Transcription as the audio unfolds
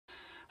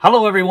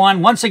Hello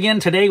everyone, once again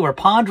today we're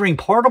pondering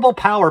portable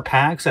power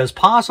packs as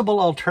possible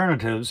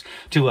alternatives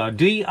to a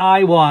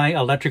DIY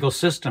electrical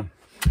system.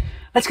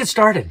 Let's get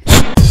started.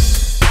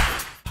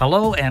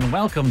 Hello and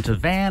welcome to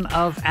Van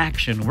of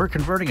Action. We're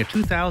converting a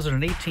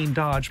 2018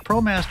 Dodge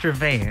ProMaster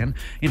van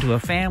into a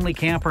family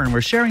camper, and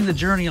we're sharing the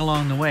journey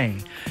along the way.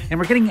 And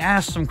we're getting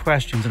asked some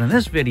questions, and in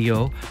this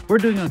video we're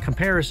doing a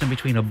comparison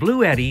between a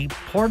Bluetti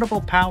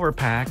portable power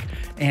pack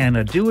and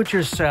a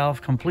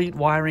do-it-yourself complete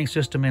wiring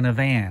system in a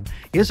van.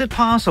 Is it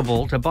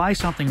possible to buy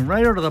something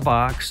right out of the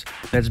box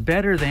that's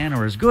better than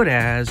or as good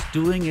as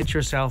doing it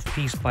yourself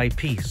piece by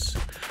piece?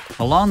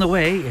 Along the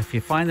way, if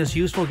you find this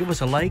useful, give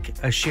us a like,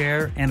 a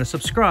share, and a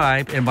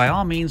subscribe, and by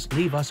all means,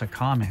 leave us a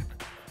comment.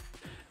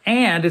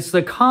 And it's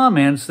the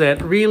comments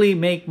that really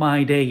make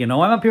my day. You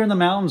know, I'm up here in the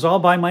mountains all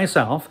by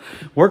myself,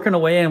 working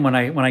away, and when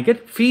I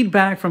get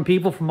feedback from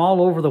people from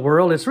all over the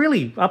world, it's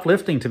really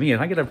uplifting to me.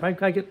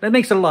 That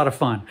makes it a lot of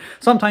fun.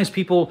 Sometimes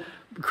people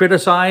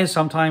criticize,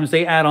 sometimes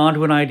they add on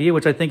to an idea,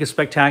 which I think is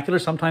spectacular.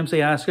 Sometimes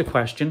they ask a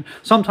question.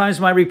 Sometimes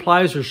my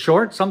replies are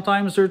short.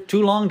 Sometimes they're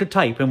too long to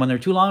type. And when they're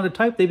too long to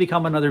type, they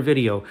become another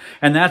video.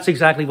 And that's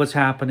exactly what's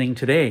happening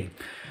today.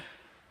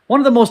 One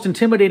of the most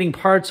intimidating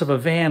parts of a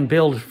van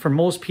build for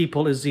most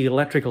people is the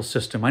electrical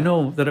system. I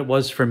know that it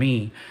was for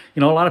me.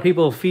 You know, a lot of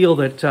people feel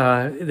that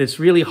it's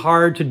really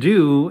hard to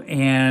do,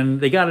 and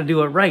they got to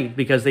do it right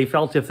because they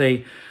felt if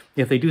they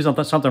do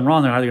something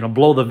wrong, they're either going to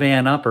blow the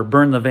van up or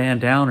burn the van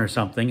down or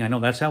something. I know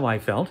that's how I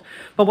felt.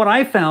 But what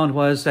I found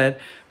was that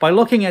by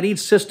looking at each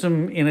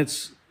system in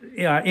its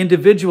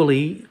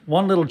individually,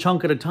 one little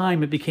chunk at a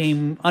time, it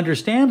became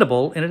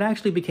understandable and it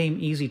actually became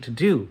easy to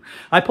do.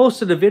 I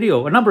posted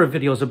a number of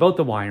videos about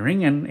the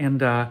wiring,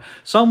 and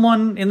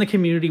someone in the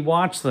community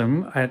watched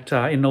them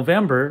in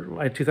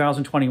November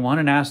 2021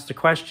 and asked the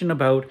question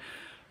about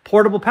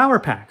portable power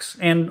packs.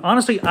 And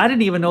honestly, I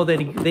didn't even know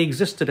that they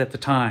existed at the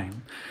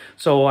time.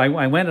 So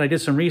I went and I did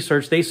some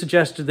research. They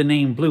suggested the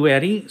name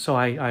Bluetti. So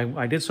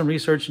I did some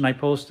research and I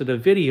posted a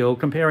video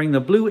comparing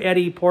the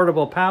Bluetti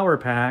portable power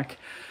pack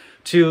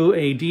to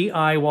a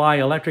DIY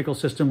electrical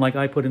system like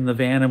I put in the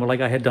van and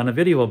like I had done a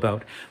video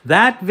about.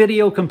 That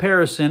video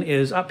comparison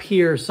is up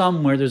here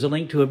somewhere. There's a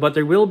link to it, but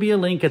there will be a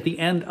link at the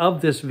end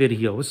of this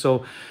video.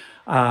 So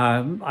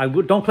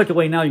don't click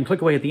away now, you can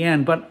click away at the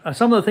end. But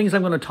some of the things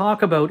I'm going to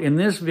talk about in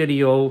this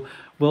video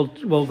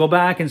we'll go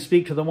back and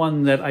speak to the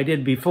one that I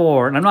did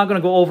before. And I'm not going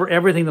to go over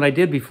everything that I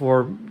did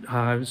before,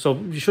 so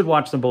you should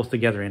watch them both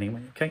together anyway,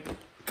 okay?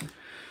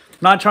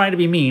 Not trying to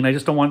be mean, I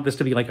just don't want this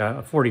to be like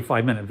a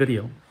 45-minute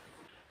video.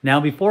 Now,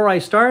 before I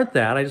start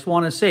that, I just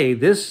want to say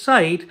this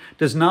site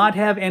does not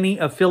have any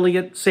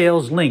affiliate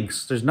sales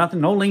links. There's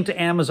no link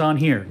to Amazon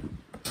here.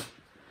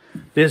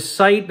 This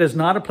site is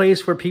not a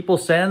place where people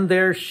send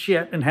their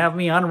shit and have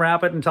me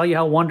unwrap it and tell you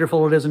how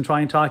wonderful it is and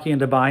try and talk you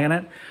into buying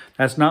it.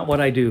 That's not what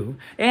I do.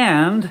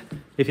 And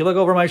if you look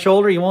over my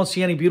shoulder, you won't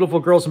see any beautiful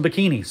girls in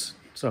bikinis.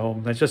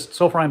 So that's just,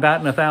 so far I'm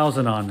batting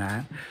 1,000 on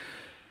that.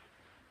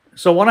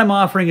 So what I'm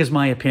offering is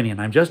my opinion.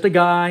 I'm just a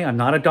guy. I'm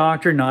not a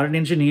doctor, not an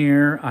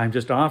engineer. I'm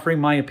just offering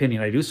my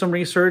opinion. I do some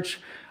research,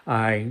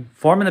 I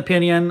form an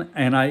opinion,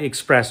 and I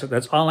express it.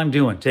 That's all I'm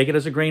doing. Take it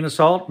as a grain of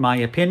salt. My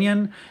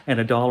opinion, and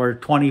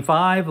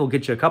 $1.25 will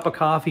get you a cup of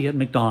coffee at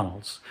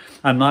McDonald's.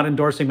 I'm not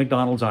endorsing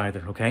McDonald's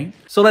either, okay?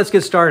 So let's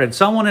get started.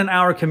 Someone in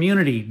our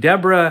community,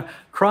 Deborah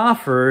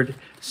Crawford,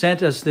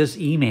 sent us this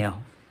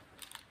email.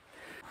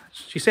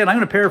 She said, I'm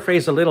going to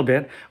paraphrase a little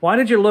bit. Why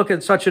did you look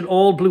at such an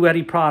old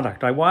Bluetti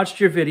product? I watched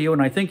your video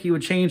and I think you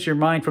would change your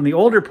mind from the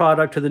older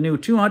product to the new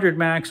 200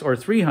 Max or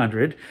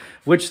 300,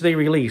 which they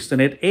released.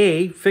 And it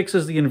A,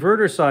 fixes the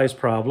inverter size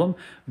problem,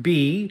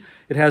 B,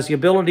 it has the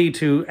ability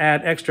to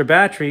add extra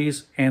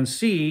batteries, and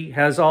C,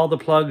 has all the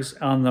plugs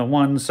on the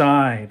one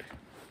side.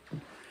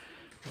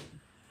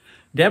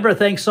 Deborah,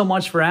 thanks so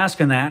much for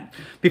asking that.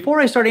 Before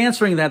I start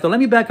answering that, though, let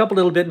me back up a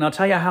little bit and I'll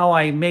tell you how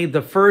I made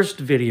the first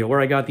video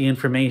where I got the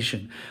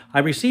information. I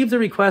received the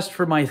request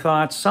for my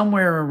thoughts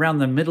somewhere around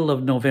the middle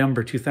of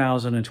November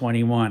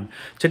 2021.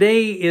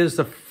 Today is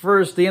the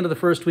end of the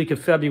first week of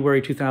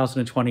February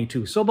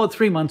 2022, so about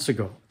 3 months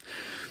ago.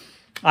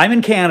 I'm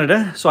in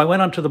Canada, so I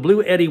went onto the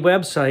Bluetti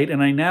website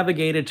and I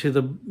navigated to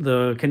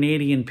the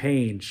Canadian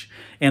page,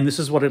 and this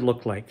is what it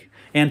looked like.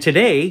 And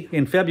today,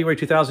 in February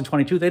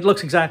 2022, it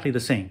looks exactly the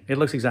same. It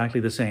looks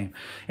exactly the same.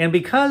 And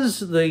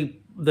because the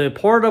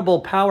portable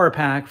power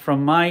pack,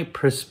 from my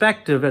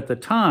perspective at the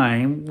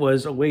time,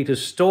 was a way to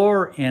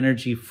store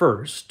energy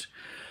first,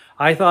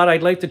 I thought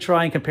I'd like to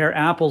try and compare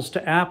apples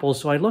to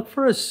apples. So I looked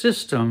for a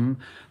system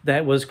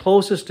that was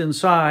closest in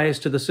size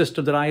to the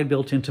system that I had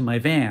built into my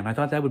van. I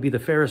thought that would be the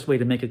fairest way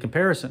to make a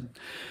comparison.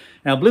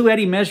 Now,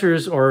 Bluetti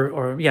measures,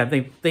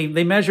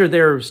 they measure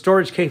their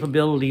storage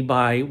capability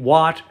by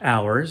watt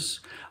hours.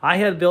 I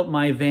had built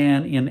my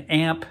van in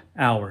amp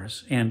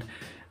hours, and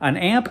an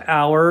amp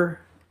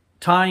hour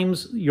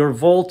times your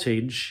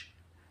voltage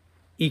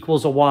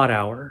equals a watt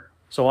hour.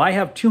 So I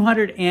have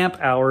 200 amp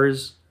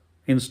hours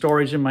in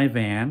storage in my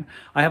van.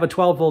 I have a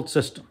 12-volt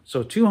system.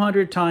 So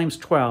 200 times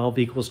 12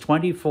 equals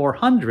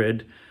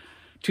 2,400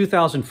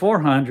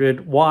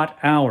 2,400 watt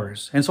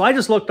hours. And so I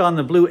just looked on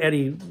the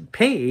Bluetti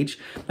page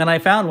and I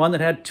found one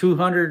that had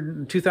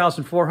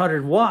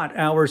 2,400 watt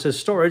hours as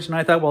storage. And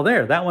I thought, well,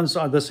 that one's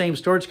the same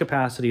storage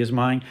capacity as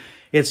mine.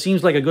 It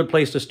seems like a good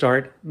place to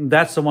start.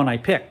 That's the one I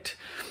picked.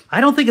 I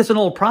don't think it's an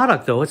old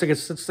product though.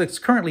 It's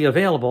currently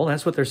available.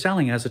 That's what they're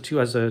selling as a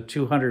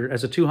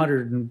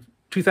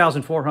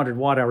 2,400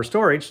 watt hour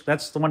storage.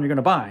 That's the one you're going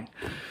to buy.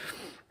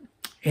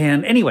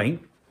 And anyway,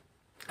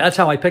 that's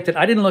how I picked it.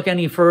 I didn't look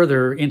any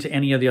further into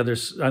any of the other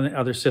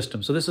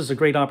systems. So this is a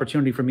great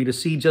opportunity for me to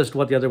see just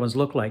what the other ones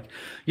look like.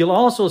 You'll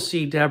also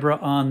see, Deborah,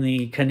 on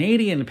the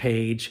Canadian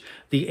page,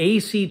 the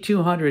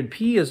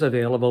AC200P is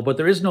available, but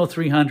there is no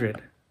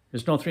 300.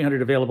 There's no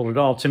 300 available at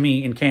all to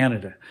me in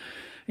Canada.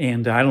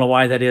 And I don't know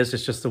why that is.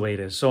 It's just the way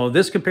it is. So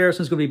this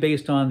comparison is going to be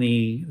based on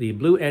the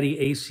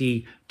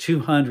Bluetti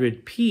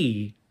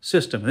AC200P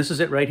system. This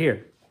is it right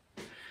here.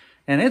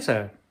 And it's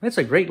a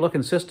great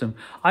looking system.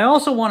 I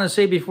also want to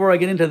say before I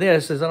get into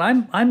this is that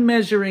I'm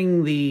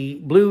measuring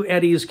the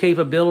Bluetti's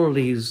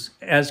capabilities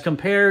as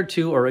compared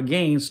to or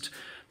against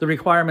the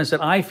requirements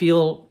that I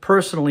feel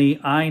personally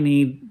I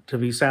need to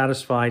be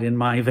satisfied in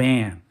my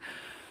van.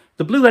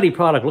 The Bluetti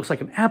product looks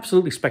like an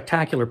absolutely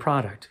spectacular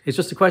product. It's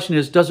just the question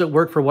is, does it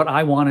work for what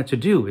I want it to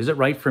do? Is it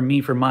right for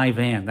me, for my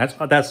van?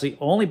 That's the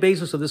only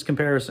basis of this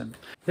comparison.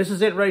 This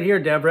is it right here,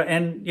 Deborah,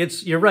 and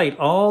you're right.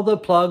 All the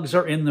plugs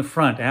are in the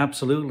front,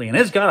 absolutely. And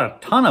it's got a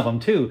ton of them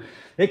too.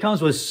 It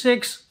comes with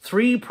 6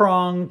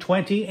 3-prong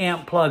 20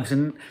 amp plugs.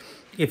 And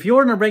if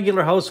you're in a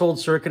regular household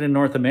circuit in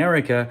North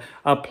America,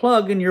 a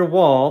plug in your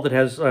wall that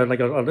has like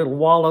a little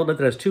wall outlet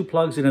that has 2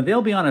 plugs in it,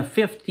 they'll be on a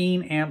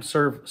 15 amp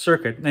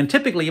circuit. And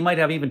typically you might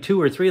have even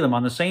 2 or 3 of them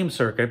on the same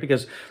circuit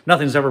because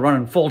nothing's ever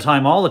running full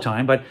time all the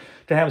time. But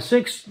to have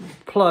 6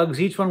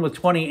 plugs, each one with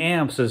 20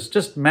 amps is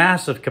just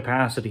massive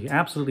capacity,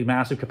 absolutely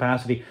massive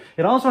capacity.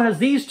 It also has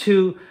these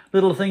 2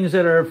 little things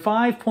that are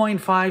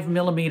 5.5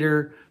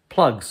 millimeter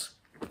plugs.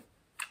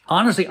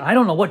 Honestly, I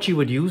don't know what you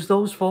would use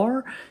those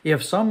for.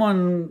 If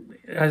someone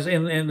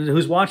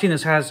who's watching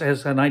this has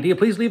an idea,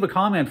 please leave a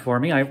comment for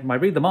me. I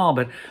read them all,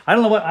 but I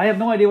don't know I have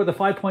no idea what the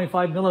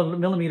 5.5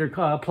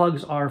 millimeter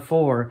plugs are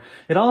for.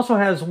 It also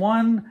has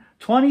one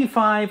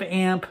 25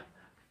 amp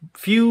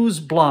fuse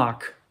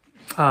block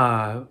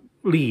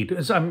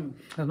lead. I'm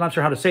not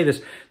sure how to say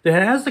this. It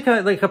has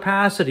the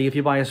capacity, if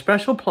you buy a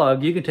special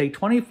plug, you can take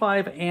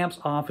 25 amps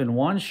off in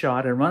one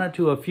shot and run it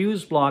to a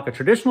fuse block, a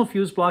traditional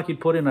fuse block you'd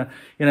put in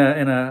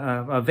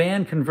a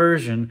van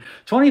conversion.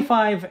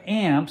 25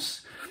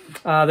 amps.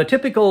 The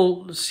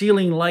typical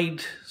ceiling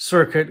light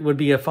circuit would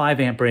be a 5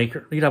 amp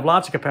breaker. You'd have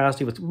lots of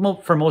capacity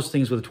for most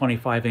things with a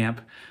 25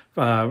 amp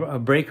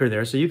breaker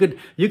there. So you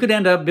could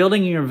end up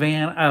building your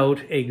van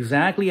out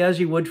exactly as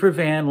you would for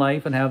van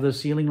life and have the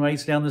ceiling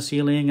lights down the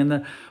ceiling and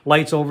the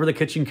lights over the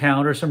kitchen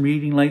counter, some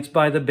reading lights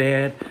by the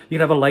bed.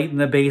 You'd have a light in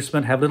the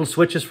basement, have little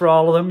switches for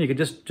all of them. You could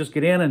just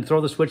get in and throw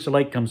the switch, the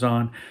light comes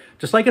on.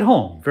 Just like at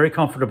home, very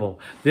comfortable.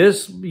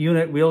 This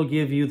unit will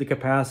give you the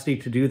capacity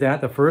to do that.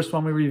 The first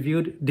one we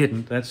reviewed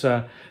didn't. That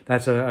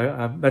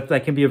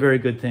can be a very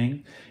good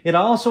thing. It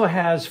also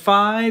has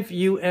 5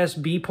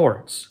 USB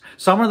ports.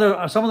 Some of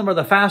them are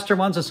the faster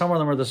ones, and some of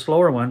them are the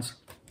slower ones.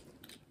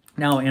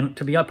 Now, and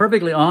to be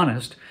perfectly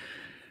honest,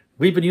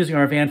 we've been using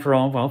our van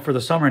for the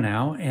summer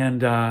now,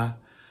 and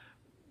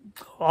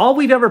all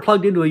we've ever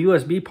plugged into a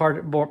USB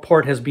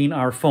port has been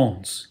our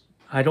phones.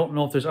 I don't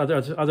know if there's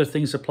other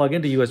things to plug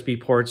into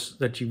USB ports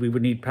that we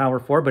would need power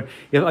for. But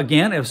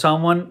if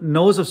someone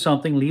knows of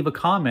something, leave a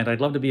comment. I'd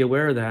love to be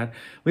aware of that.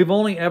 We've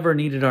only ever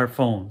needed our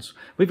phones.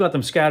 We've got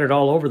them scattered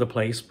all over the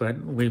place,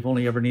 but we've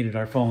only ever needed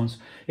our phones.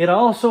 It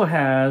also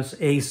has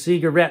a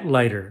cigarette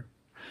lighter.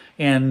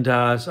 And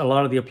a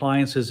lot of the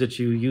appliances that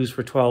you use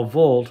for 12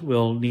 volt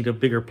will need a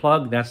bigger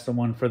plug. That's the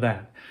one for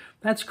that.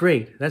 That's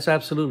great. That's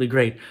absolutely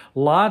great.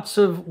 Lots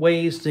of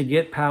ways to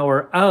get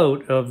power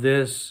out of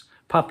this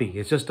puppy.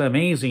 It's just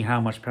amazing how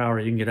much power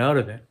you can get out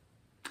of it.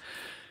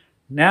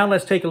 Now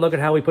let's take a look at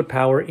how we put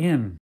power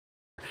in.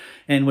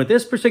 And with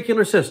this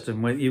particular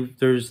system,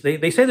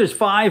 they say there's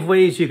 5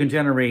 ways you can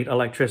generate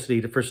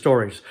electricity for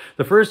storage.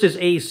 The first is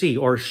AC,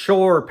 or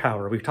shore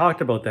power. We've talked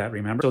about that,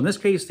 remember? So in this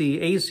case, the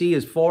AC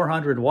is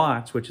 400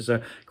 watts, which is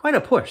quite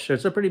a push.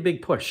 It's a pretty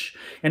big push.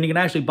 And you can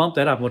actually bump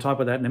that up. We'll talk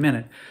about that in a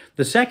minute.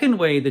 The second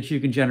way that you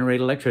can generate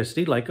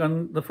electricity, like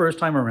on the first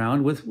time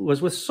around, was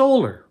with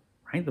solar.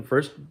 Right? The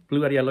first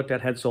Bluetti I looked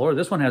at had solar.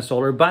 This one has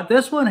solar, but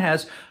this one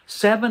has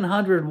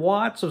 700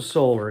 watts of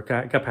solar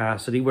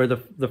capacity, where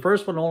the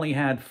first one only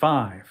had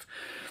 5.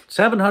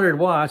 700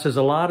 watts is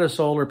a lot of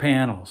solar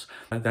panels.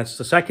 That's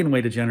the second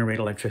way to generate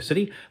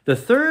electricity. The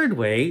third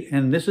way,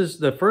 and this is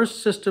the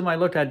first system I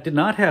looked at, did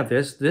not have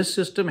this. This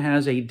system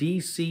has a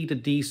DC to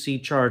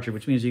DC charger,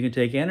 which means you can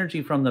take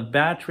energy from the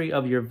battery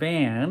of your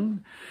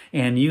van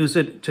and use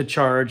it to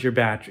charge your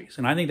batteries.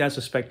 And I think that's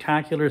a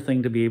spectacular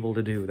thing to be able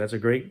to do.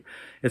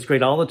 It's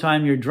great all the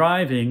time you're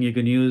driving. You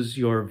can use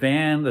your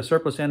van, the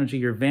surplus energy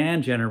your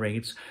van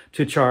generates,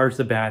 to charge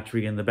the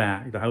battery in the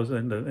back, the house,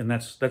 and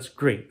that's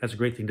great. That's a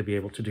great thing to be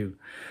able to do.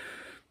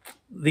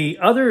 The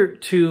other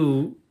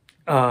 2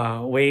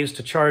 ways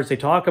to charge they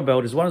talk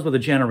about is one is with a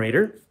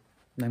generator.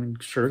 I mean,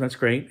 sure, that's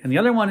great. And the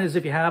other one is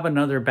if you have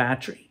another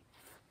battery.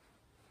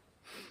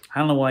 I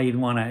don't know why you'd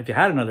want to, if you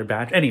had another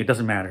battery, anyway, it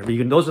doesn't matter. But you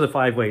can, those are the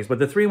 5 ways. But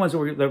the 3 ones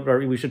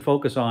that we should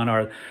focus on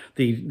are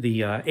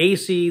the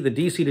AC, the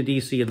DC to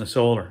DC, and the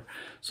solar.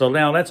 So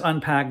now let's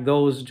unpack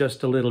those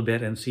just a little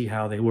bit and see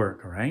how they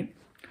work, all right?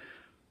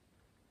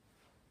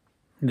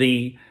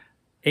 The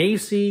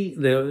AC,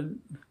 the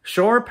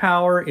shore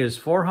power is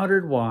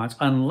 400 watts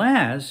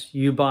unless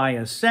you buy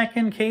a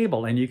second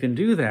cable, and you can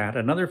do that,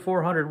 another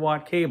 400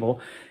 watt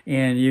cable,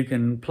 and you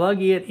can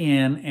plug it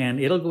in and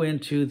it'll go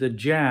into the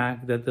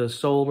jack that the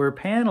solar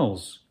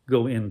panels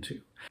go into.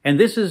 And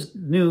this is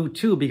new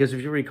too, because if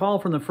you recall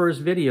from the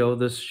first video,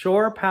 the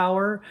shore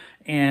power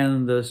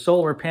and the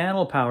solar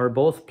panel power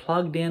both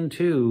plugged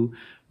into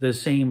the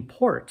same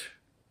port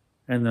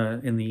in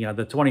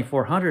the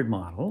 2400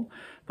 model.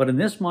 But in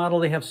this model,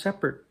 they have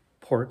separate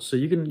ports, so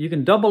you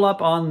can double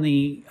up on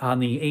the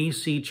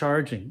AC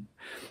charging.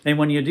 And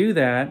when you do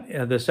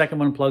that, the second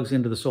one plugs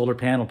into the solar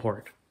panel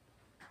port.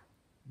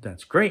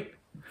 That's great.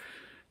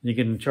 You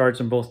can charge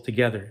them both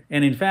together.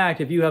 And in fact,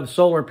 if you have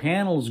solar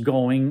panels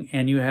going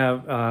and you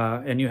have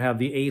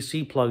the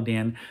AC plugged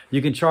in,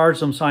 you can charge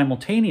them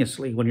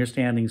simultaneously when you're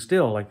standing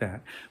still like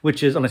that.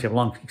 Which is, unless you have a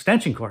long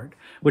extension cord,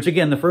 which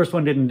again the first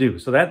one didn't do.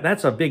 So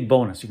that's a big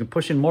bonus. You can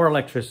push in more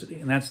electricity,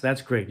 and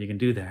that's great. You can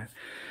do that.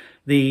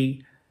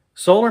 The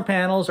solar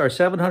panels are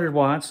 700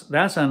 watts.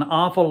 That's an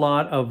awful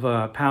lot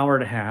of power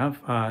to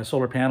have,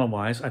 solar panel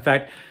wise. In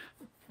fact,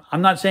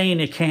 I'm not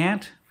saying you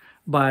can't,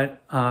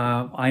 but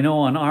I know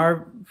on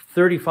our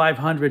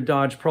 3500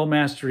 Dodge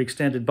ProMaster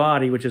extended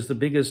body, which is the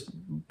biggest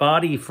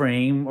body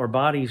frame or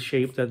body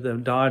shape that the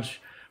Dodge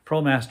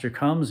ProMaster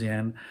comes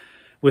in,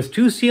 with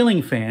 2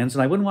 ceiling fans,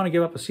 and I wouldn't want to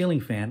give up a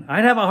ceiling fan,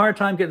 I'd have a hard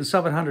time getting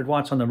 700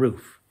 watts on the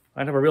roof.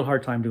 I'd have a real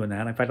hard time doing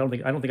that. In fact, I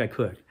don't think I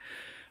could.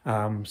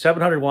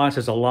 700 watts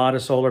is a lot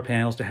of solar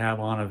panels to have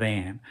on a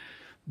van,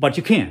 but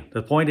you can.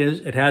 The point is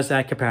it has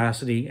that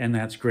capacity, and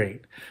that's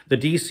great. The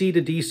DC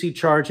to DC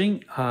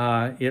charging,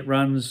 it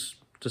runs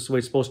just the way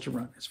it's supposed to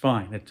run. It's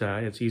fine.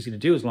 It's easy to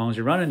do as long as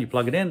you're running, you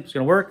plug it in, it's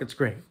going to work, it's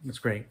great. It's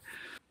great.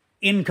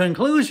 In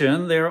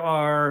conclusion, there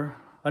are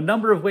a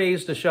number of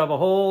ways to shove a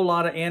whole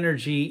lot of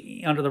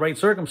energy under the right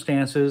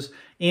circumstances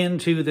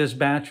into this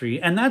battery,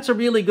 and that's a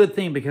really good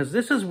thing, because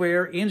this is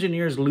where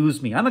engineers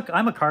lose me. I'm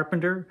a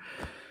carpenter.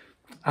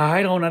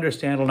 I don't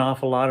understand an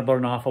awful lot about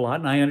an awful lot,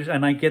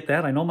 and I get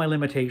that. I know my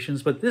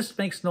limitations, but this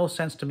makes no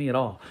sense to me at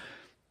all.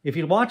 If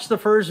you watch the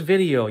first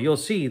video, you'll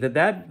see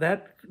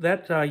that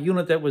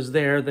unit that was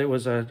there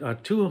was a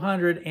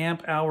 200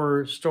 amp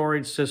hour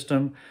storage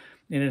system,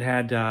 and it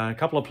had a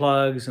couple of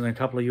plugs and a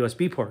couple of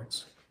USB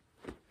ports.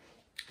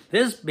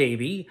 This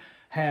baby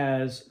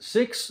has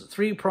 6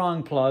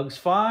 3-prong plugs,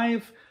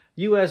 5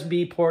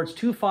 USB ports,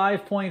 2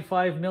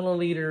 5.5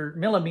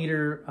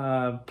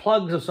 millimeter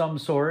plugs of some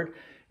sort.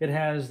 It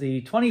has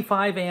the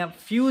 25 amp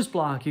fuse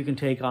block you can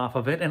take off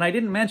of it. And I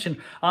didn't mention,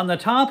 on the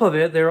top of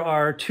it, there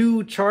are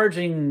 2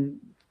 charging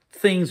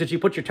things that you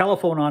put your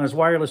telephone on as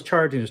wireless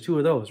charging. There's 2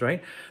 of those,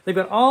 right? They've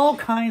got all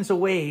kinds of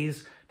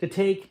ways to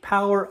take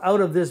power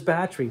out of this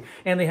battery.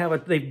 And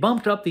they've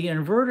bumped up the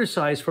inverter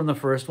size from the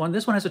first one.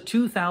 This one has a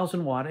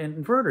 2,000 watt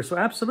inverter. So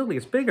absolutely,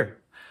 it's bigger.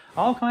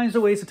 All kinds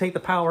of ways to take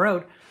the power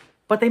out,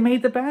 but they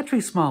made the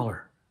battery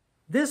smaller.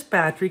 This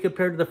battery,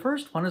 compared to the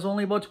first one, is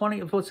only about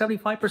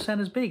 75%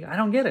 as big. I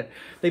don't get it.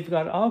 They've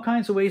got all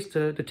kinds of ways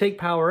to take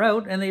power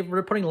out, and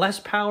they're putting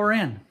less power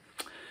in.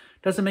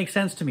 Doesn't make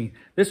sense to me.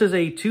 This is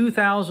a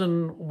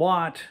 2,000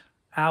 watt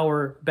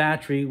hour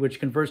battery, which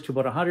converts to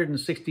about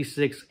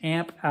 166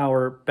 amp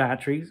hours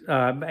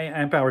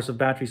of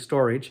battery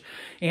storage.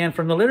 And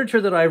from the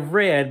literature that I've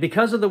read,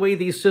 because of the way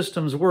these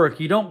systems work,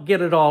 you don't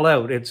get it all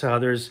out. It's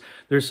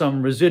there's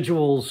some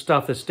residual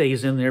stuff that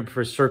stays in there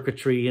for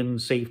circuitry and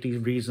safety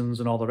reasons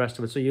and all the rest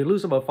of it. So you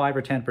lose about 5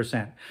 or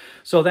 10%.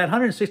 So that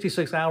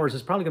 166 hours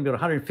is probably going to be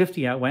about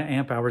 150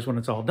 amp hours when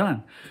it's all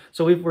done.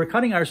 So we're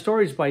cutting our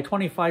storage by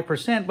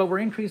 25%, but we're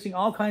increasing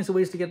all kinds of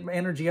ways to get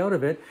energy out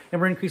of it,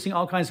 and we're increasing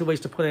all kinds of ways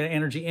to put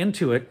energy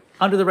into it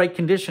under the right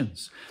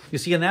conditions. You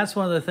see, and that's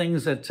one of the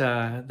things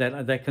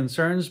that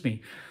concerns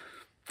me.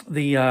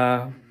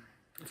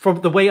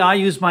 From the way I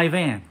use my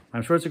van,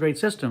 I'm sure it's a great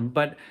system,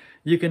 but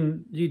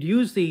you'd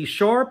use the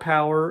shore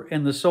power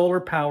and the solar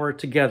power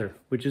together,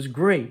 which is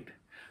great.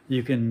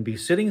 You can be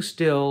sitting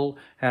still,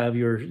 have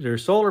your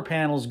solar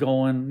panels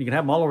going. You can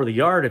have them all over the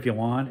yard if you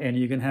want, and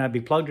you can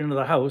be plugged into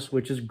the house,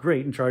 which is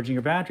great in charging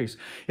your batteries.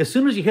 As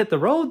soon as you hit the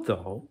road,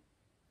 though,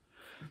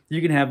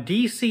 you can have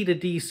DC to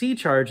DC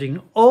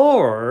charging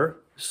or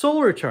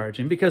solar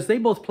charging, because they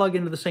both plug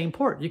into the same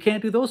port. You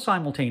can't do those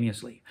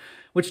simultaneously,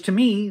 which to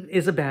me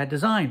is a bad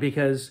design,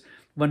 because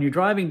when you're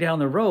driving down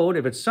the road,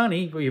 if it's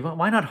sunny,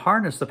 why not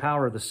harness the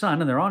power of the sun?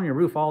 And they're on your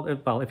roof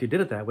well, if you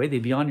did it that way,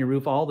 they'd be on your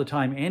roof all the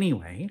time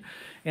anyway.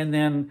 And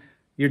then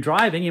you're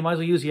driving, you might as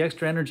well use the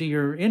extra energy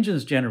your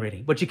engine's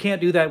generating. But you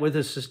can't do that with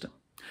this system.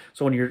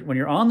 So when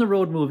you're on the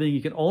road moving,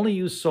 you can only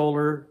use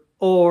solar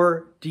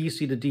or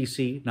DC to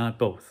DC, not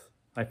both.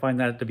 I find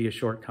that to be a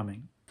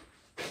shortcoming.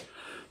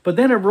 But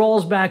then it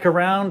rolls back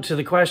around to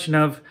the question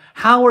of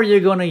how are you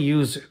going to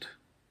use it?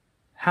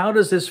 How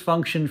does this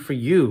function for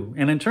you?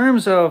 And in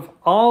terms of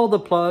all the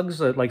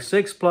plugs, like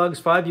 6 plugs,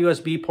 5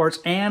 USB ports,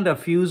 and a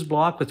fuse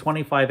block with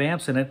 25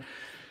 amps in it,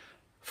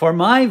 for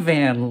my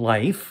van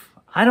life,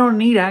 I don't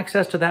need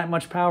access to that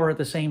much power at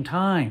the same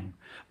time.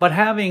 But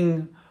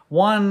having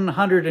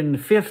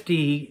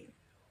 150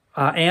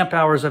 amp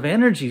hours of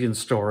energy in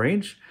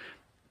storage,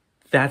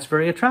 that's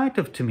very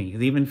attractive to me.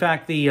 In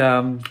fact, these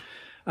are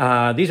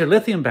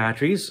lithium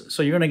batteries,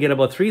 so you're going to get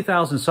about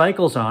 3,000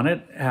 cycles on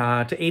it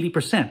to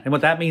 80%. And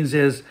what that means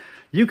is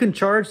you can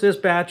charge this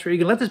battery, you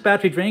can let this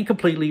battery drain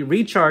completely,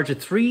 recharge it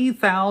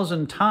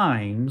 3,000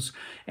 times,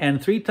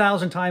 and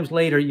 3,000 times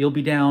later, you'll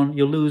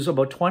lose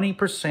about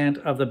 20%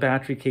 of the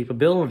battery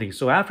capability.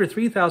 So after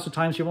 3,000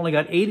 times, you've only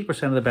got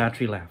 80% of the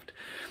battery left.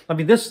 I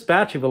mean, this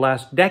battery will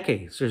last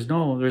decades. There's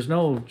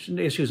no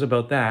issues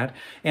about that.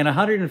 And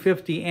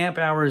 150 amp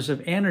hours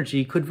of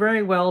energy could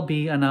very well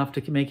be enough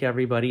to make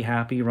everybody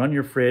happy. Run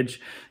your fridge.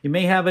 You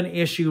may have an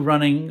issue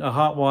running a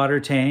hot water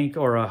tank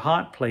or a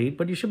hot plate,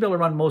 but you should be able to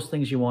run most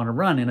things you want to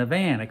run in a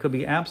van. It could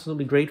be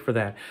absolutely great for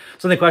that.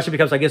 So the question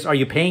becomes, I guess, are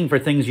you paying for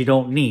things you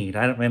don't need?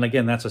 And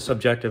again, that's a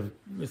subjective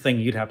thing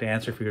you'd have to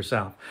answer for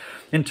yourself.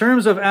 In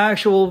terms of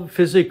actual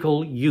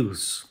physical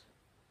use,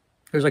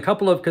 there's a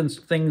couple of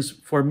things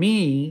for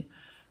me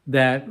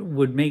that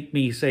would make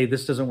me say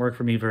this doesn't work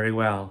for me very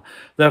well.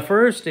 The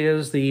first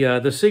is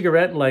the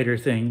cigarette lighter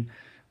thing.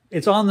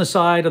 It's on the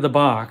side of the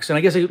box, and I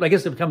guess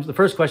it becomes the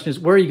first question is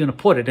where are you going to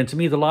put it? And to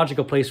me, the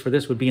logical place for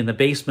this would be in the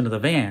basement of the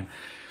van.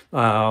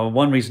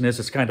 One reason is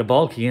it's kind of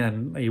bulky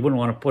and you wouldn't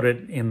want to put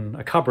it in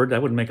a cupboard.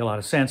 That wouldn't make a lot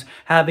of sense.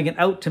 Having it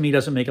out to me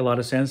doesn't make a lot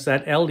of sense.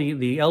 That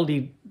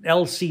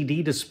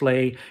LCD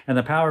display and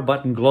the power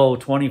button glow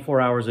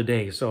 24 hours a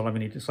day. So, I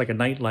mean, it's like a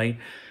night light.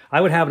 I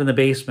would have it in the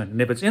basement.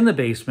 And if it's in the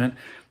basement,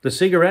 the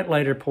cigarette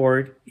lighter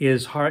port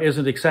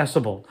isn't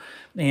accessible.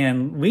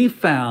 And we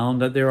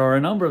found that there are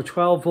a number of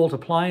 12-volt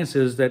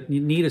appliances that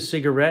need a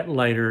cigarette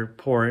lighter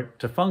port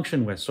to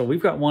function with. So we've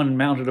got one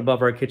mounted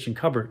above our kitchen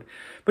cupboard.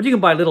 But you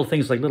can buy little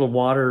things like little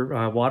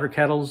water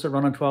kettles that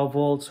run on 12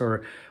 volts,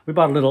 or we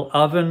bought a little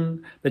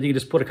oven that you can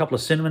just put a couple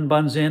of cinnamon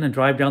buns in and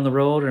drive down the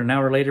road, and an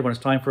hour later when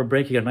it's time for a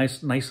break, you get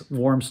a nice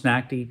warm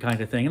snacky kind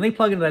of thing. And they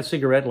plug into that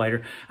cigarette lighter.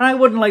 And I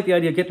wouldn't like the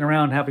idea of getting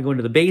around and having to go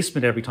into the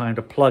basement every time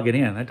to plug it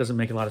in. That doesn't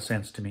make a lot of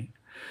sense to me.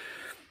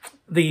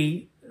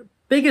 The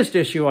biggest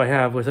issue I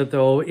have with it,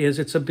 though, is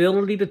its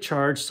ability to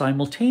charge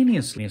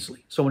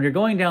simultaneously. So when you're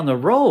going down the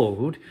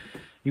road,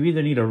 you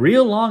either need a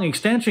real long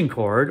extension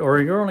cord,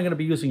 or you're only going to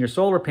be using your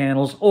solar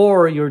panels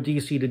or your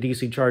DC to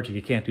DC charger.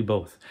 You can't do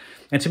both.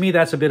 And to me,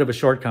 that's a bit of a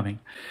shortcoming.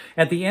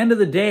 At the end of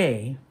the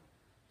day,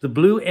 the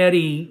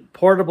Bluetti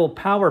portable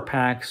power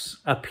packs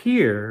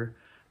appear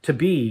to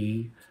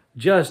be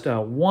just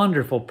a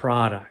wonderful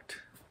product.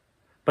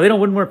 But they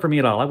wouldn't work for me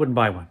at all. I wouldn't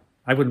buy one.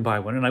 I wouldn't buy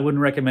one. And I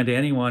wouldn't recommend to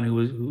anyone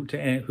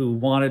who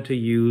wanted to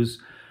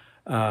use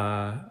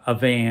a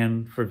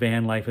van for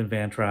van life and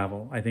van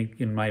travel. I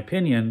think, in my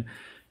opinion,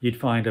 you'd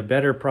find a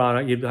better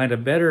product, you'd find a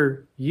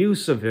better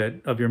use of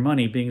your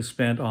money being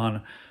spent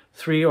on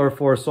 3 or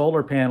 4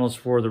 solar panels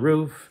for the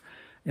roof,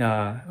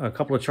 a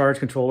couple of charge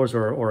controllers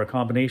or a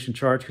combination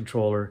charge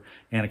controller,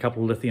 and a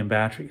couple of lithium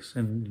batteries.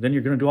 And then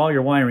you're going to do all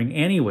your wiring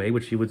anyway,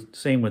 which you would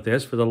same with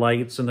this for the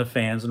lights and the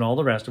fans and all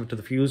the rest of it to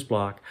the fuse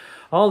block.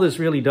 All this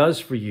really does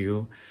for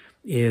you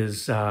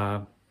is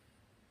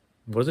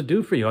what does it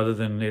do for you other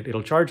than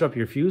it'll charge up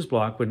your fuse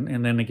block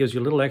and then it gives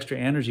you a little extra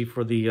energy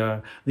for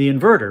the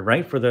inverter,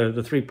 right? For the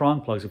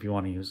 3-prong plugs if you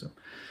want to use them.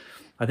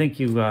 I think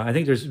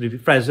there's,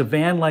 as a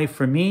van life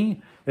for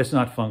me, it's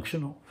not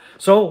functional.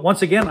 So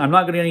once again, I'm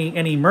not going to get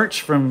any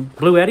merch from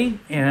Bluetti,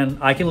 and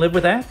I can live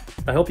with that.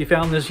 I hope you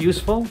found this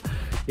useful.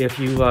 If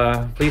you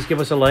please give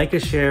us a like, a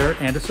share,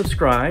 and a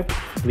subscribe.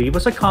 Leave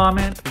us a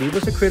comment, leave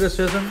us a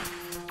criticism.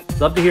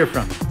 Love to hear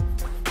from you.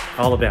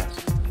 All the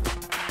best.